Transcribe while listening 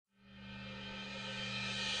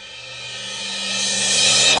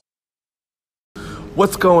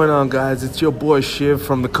What's going on, guys? It's your boy Shiv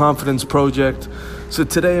from the Confidence Project. So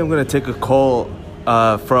today I'm going to take a call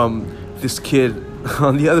from this kid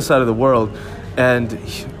on the other side of the world, and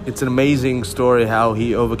it's an amazing story how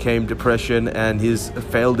he overcame depression and his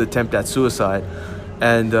failed attempt at suicide.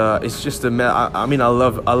 And it's just I mean, I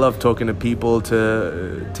love talking to people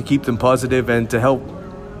to keep them positive and to help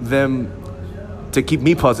them to keep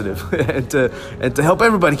me positive and to help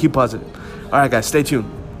everybody keep positive. All right, guys, stay tuned.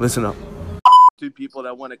 Listen up. Two people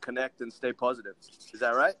that want to connect and stay positive. Is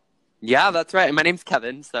that right? Yeah, that's right. My name's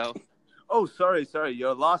Kevin, so. Oh, sorry.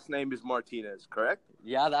 Your last name is Martinez, correct?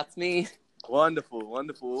 Yeah, that's me. Wonderful.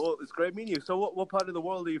 Well, it's great meeting you. So what part of the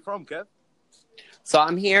world are you from, Kev? So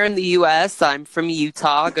I'm here in the U.S. I'm from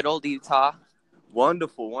Utah, good old Utah.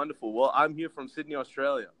 Wonderful. Well, I'm here from Sydney,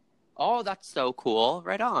 Australia. Oh, that's so cool.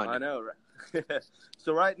 Right on. I know, right?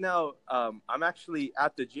 So right now, I'm actually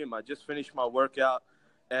at the gym. I just finished my workout.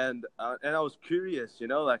 And I was curious,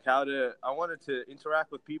 like I wanted to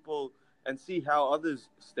interact with people and see how others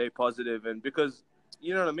stay positive. And because,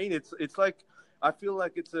 you know what I mean? It's like, I feel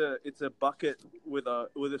like it's a bucket with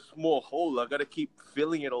a small hole. I got to keep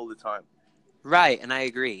filling it all the time. Right. And I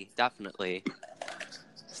agree. Definitely.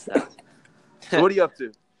 So what are you up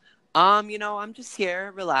to? I'm just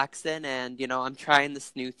here relaxing and, I'm trying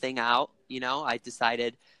this new thing out. I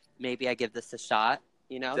decided maybe I give this a shot,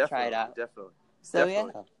 Definitely, try it out. Definitely. So,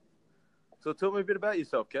 Definitely. yeah. So tell me a bit about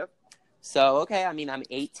yourself, Kev. So, okay, I'm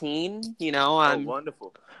 18, Oh,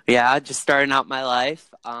 wonderful. Yeah, just starting out my life.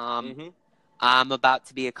 Mm-hmm. I'm about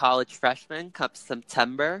to be a college freshman come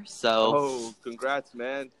September, so... Oh, congrats,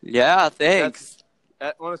 man. Yeah, thanks.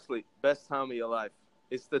 Honestly, best time of your life.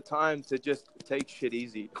 It's the time to just take shit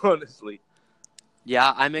easy, honestly.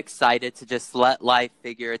 Yeah, I'm excited to just let life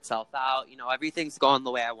figure itself out. Everything's going the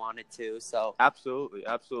way I want it to, so... Absolutely.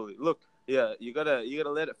 Look, yeah, you gotta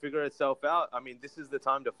let it figure itself out. I mean, this is the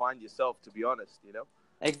time to find yourself, to be honest,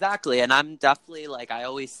 Exactly, and I'm definitely, like I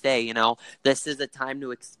always say, this is a time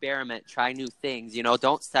to experiment, try new things,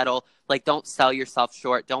 don't settle, don't sell yourself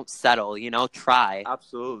short, don't settle, try.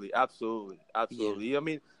 Absolutely. Yeah.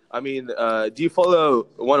 I mean, do you follow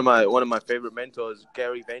one of my favorite mentors,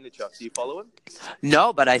 Gary Vaynerchuk? Do you follow him?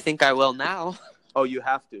 No, but I think I will now. Oh, you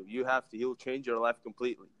have to. He'll change your life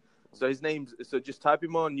completely. So just type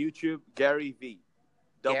him on YouTube, Gary V.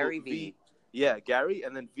 Gary V. Yeah, Gary,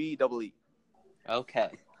 and then V-E-E. Okay.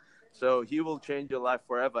 So he will change your life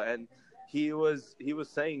forever. And he was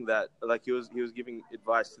saying that, like he was giving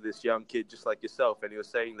advice to this young kid just like yourself, and he was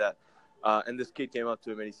saying that, and this kid came up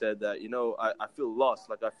to him and he said that, I feel lost.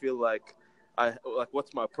 Like I feel like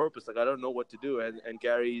what's my purpose? Like I don't know what to do. And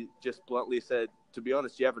Gary just bluntly said, to be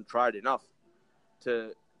honest, you haven't tried enough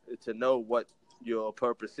to know what your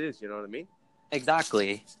purpose is, you know what I mean?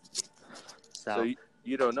 Exactly. So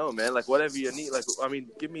you don't know, man. Like whatever you need, like I mean,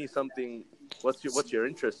 give me something. What's your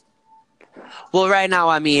interest? Well, right now,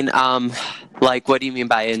 what do you mean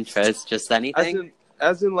by interest? Just anything?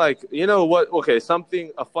 As in like, you know what? Okay,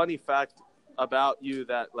 a funny fact about you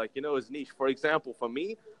that is niche. For example, for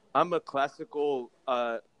me, I'm a classical,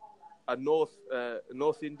 a North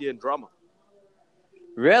Indian drummer.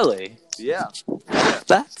 Really? Yeah.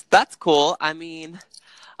 That's cool. I mean,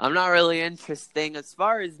 I'm not really interesting as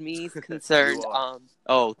far as me is concerned.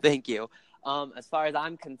 Oh, thank you. As far as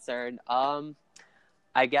I'm concerned,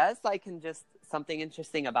 I guess something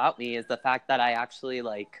interesting about me is the fact that I actually a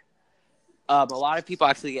lot of people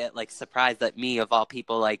actually get surprised at me, of all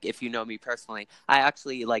people, if you know me personally, I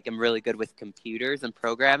actually am really good with computers and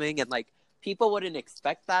programming, and people wouldn't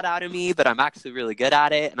expect that out of me, but I'm actually really good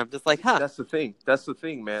at it, and I'm just like, huh. That's the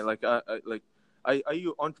thing, man. Are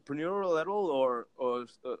you entrepreneurial at all, or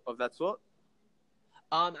of that sort?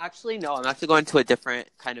 Actually, no. I'm actually going to a different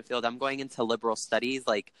kind of field. I'm going into liberal studies,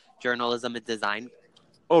 like journalism and design.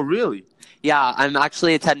 Oh, really? Yeah, I'm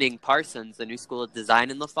actually attending Parsons, the new school of design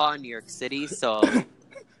in the fall in New York City. So,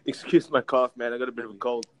 excuse my cough, man. I got a bit of a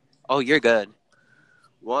cold. Oh, you're good.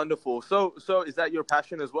 Wonderful. So is that your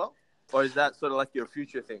passion as well, or is that sort of like your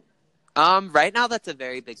future thing? Right now, that's a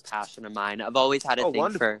very big passion of mine. I've always had a thing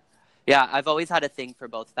wonderful. I've always had a thing for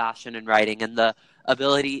both fashion and writing, and the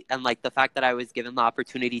ability and the fact that I was given the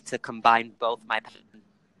opportunity to combine both my passions.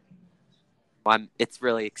 It's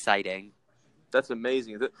really exciting. That's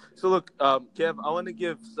amazing. So look, Kev, I want to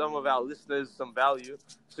give some of our listeners some value.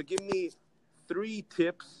 So give me 3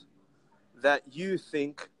 tips that you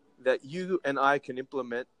think that you and I can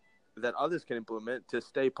implement, that others can implement to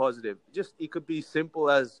stay positive. It could be simple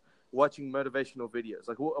as watching motivational videos.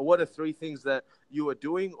 Like, what are 3 things that you are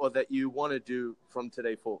doing or that you want to do from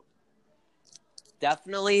today forward?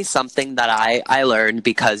 Definitely something that I learned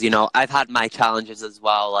because, I've had my challenges as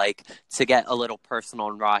well. Like, to get a little personal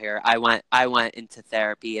and raw here, I went into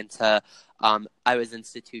therapy, I was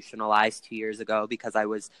institutionalized 2 years ago because I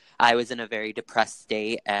was in a very depressed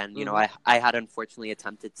state, and Mm-hmm. I had unfortunately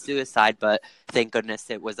attempted suicide, but thank goodness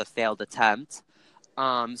it was a failed attempt.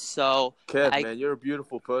 So Kev, I man, you're a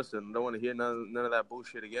beautiful person. Don't want to hear none of that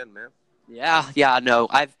bullshit again, man. yeah, no,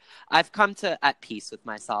 I've come to at peace with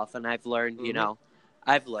myself, and I've learned, Mm-hmm.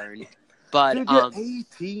 I've learned, but Dude, you're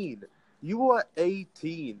 18. You are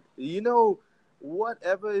 18. You know,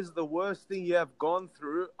 whatever is the worst thing you have gone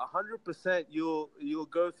through, 100% you'll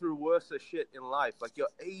go through worse shit in life. Like, you're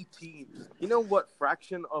 18. You know what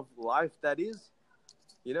fraction of life that is?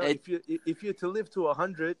 You know, it if you're to live to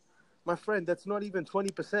 100, my friend, that's not even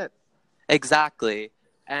 20%. exactly.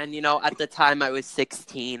 And at the time I was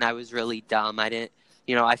 16, I was really dumb. I didn't,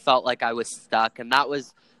 I felt like I was stuck, and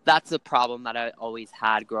that's a problem that I always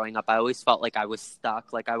had growing up. I always felt like I was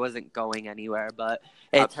stuck, like I wasn't going anywhere, but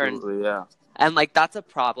it turned Absolutely, yeah. and like that's a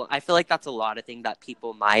problem. I feel like that's a lot of things that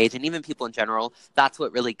people my age and even people in general, that's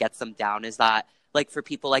what really gets them down, is that like for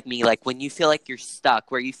people like me, like when you feel like you're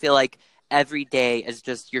stuck, where you feel like every day is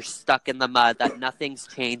just you're stuck in the mud, that nothing's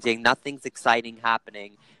changing, nothing's exciting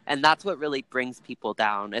happening. And that's what really brings people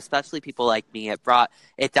down, especially people like me.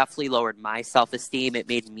 It definitely lowered my self-esteem. It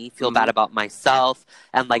made me feel bad Mm-hmm. about myself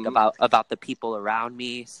and like Mm-hmm. about the people around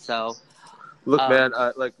me. So, Look, man,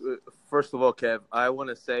 um first of all, Kev, I want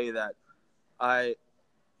to say that I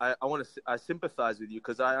I want to I sympathize with you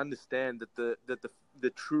because I understand that the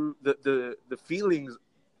true the feelings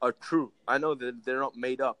are true. I know that they're not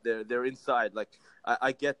made up. They're inside. Like,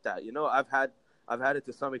 I get that. You know, I've had it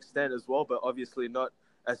to some extent as well, but obviously not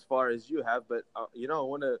as far as you have. But I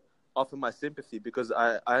want to offer my sympathy because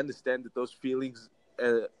I understand that those feelings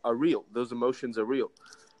are real. Those emotions are real.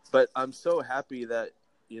 But I'm so happy that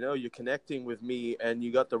you're connecting with me and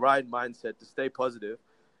you got the right mindset to stay positive,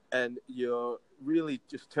 and you're really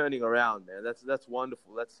just turning around, man. That's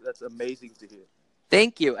wonderful. That's amazing to hear.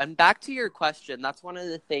 Thank you. And back to your question, that's one of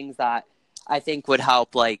the things that I think would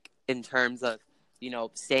help, like in terms of,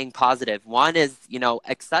 staying positive. One is,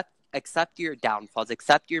 accept your downfalls,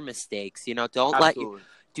 accept your mistakes. Absolutely,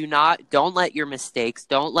 Don't let your mistakes,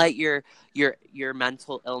 don't let your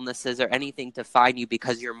mental illnesses or anything define you,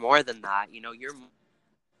 because you're more than that. Your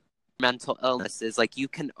mental illnesses, like you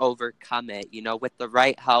can overcome it, with the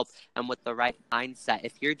right help and with the right mindset.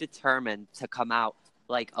 If you're determined to come out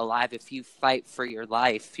like alive, if you fight for your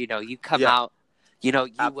life, you come yeah, out, you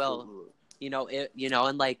will, absolutely.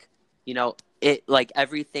 and like, it, like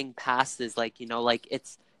everything passes, like, like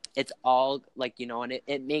it's all like, and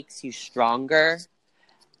it makes you stronger.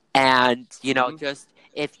 And, Hmm. just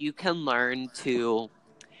if you can learn to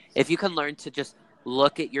just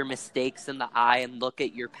look at your mistakes in the eye and look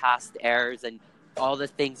at your past errors and all the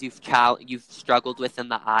things you've struggled with in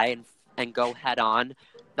the eye, and go head on,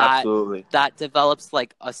 that Absolutely that develops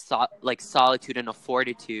like like solitude and a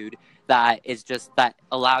fortitude that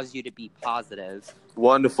allows you to be positive.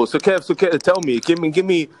 wonderful. So Kev, tell me, give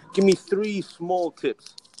me three small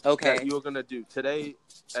tips that Okay. you're gonna do today,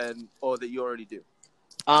 and or that you already do.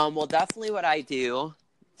 Well, definitely what I do.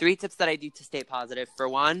 Three tips that I do to stay positive. For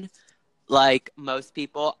one, like most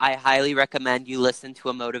people, I highly recommend you listen to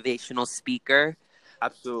a motivational speaker.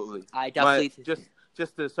 Absolutely. I My definitely,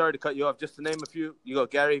 just to sorry to cut you off. Just to name a few, you got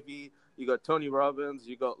Gary Vee, you got Tony Robbins,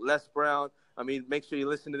 you got Les Brown. I mean, make sure you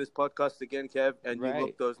listen to this podcast again, Kev, and you right.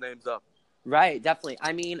 look those names up. Right, definitely.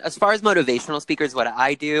 I mean, as far as motivational speakers, what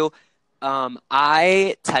I do,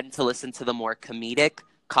 I tend to listen to the more comedic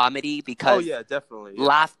comedy, Oh because yeah, definitely. Yeah,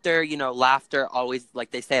 laughter always,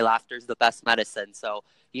 like they say, laughter is the best medicine. So,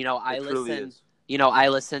 it truly is. I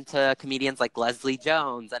listen to comedians like Leslie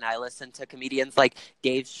Jones, and I listen to comedians like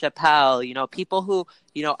Dave Chappelle, people who,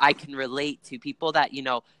 I can relate to, people that,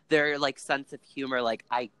 their like sense of humor, like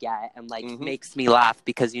I get, and like Hmm. makes me laugh,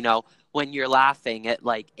 because, when you're laughing, Oh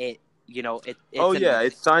it's an yeah,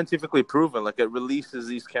 it's scientifically proven. Like, it releases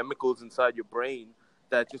these chemicals inside your brain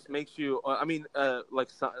that just makes you. I mean,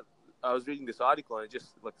 I was reading this article, and it just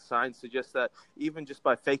like science suggests that even just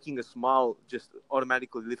by faking a smile, just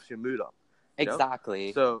automatically lifts your mood up. You know.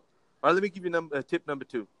 exactly. So, all right, let me give you tip number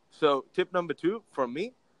two. So, tip number two from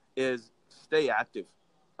me is stay active.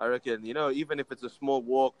 I reckon, even if it's a small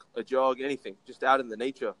walk, a jog, anything, just out in the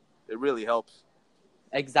nature, it really helps.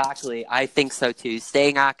 Exactly. I think so too.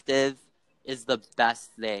 Staying active is the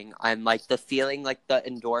best thing. I'm like the feeling, like the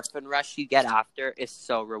endorphin rush you get after is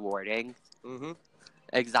so rewarding. Hmm.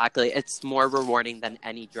 Exactly. It's more rewarding than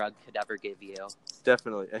any drug could ever give you.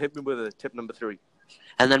 Definitely. And hit me with a tip number three.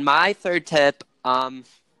 And then my third tip,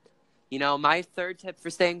 my third tip for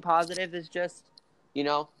staying positive is just,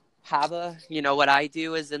 what I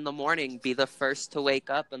do is in the morning, be the first to wake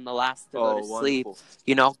up and the last to go to sleep.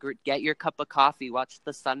 Wonderful. Get your cup of coffee, watch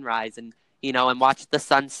the sunrise, and watch the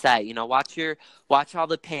sunset. Watch all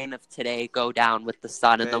the pain of today go down with the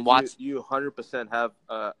sun, and Man, then watch. you 100% have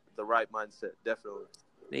the right mindset, definitely.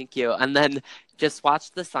 Thank you. And then just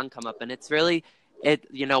watch the sun come up. And it's really,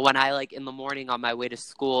 when I in the morning on my way to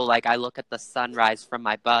school, I look at the sunrise from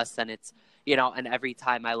my bus, and it's, and every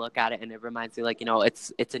time I look at it, and it reminds me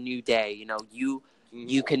it's a new day.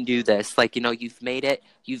 You can do this. You've made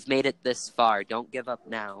it this far. Don't give up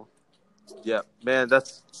now. Yeah, man,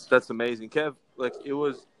 that's amazing, Kev. It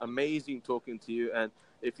was amazing talking to you, and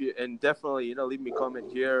definitely leave me a comment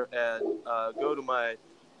here, and go to my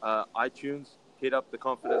iTunes, hit up the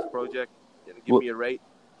Confidence Project, give me a rate.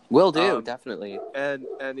 Will do, definitely. And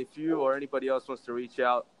if you or anybody else wants to reach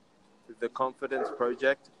out, the Confidence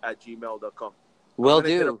Project at gmail.com. Will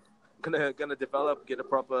do. Gonna get a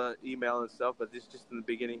proper email and stuff, but this is just in the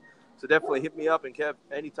beginning. So definitely hit me up, and Kev,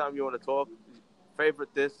 anytime you want to talk, favorite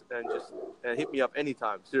this, and hit me up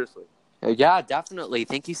anytime. Seriously. Yeah, definitely.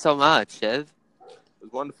 Thank you so much, Shiv. It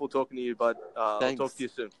was wonderful talking to you, bud. I'll talk to you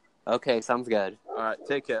soon. Okay, sounds good. All right,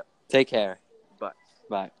 take care. Take care. Bye.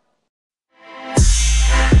 Bye.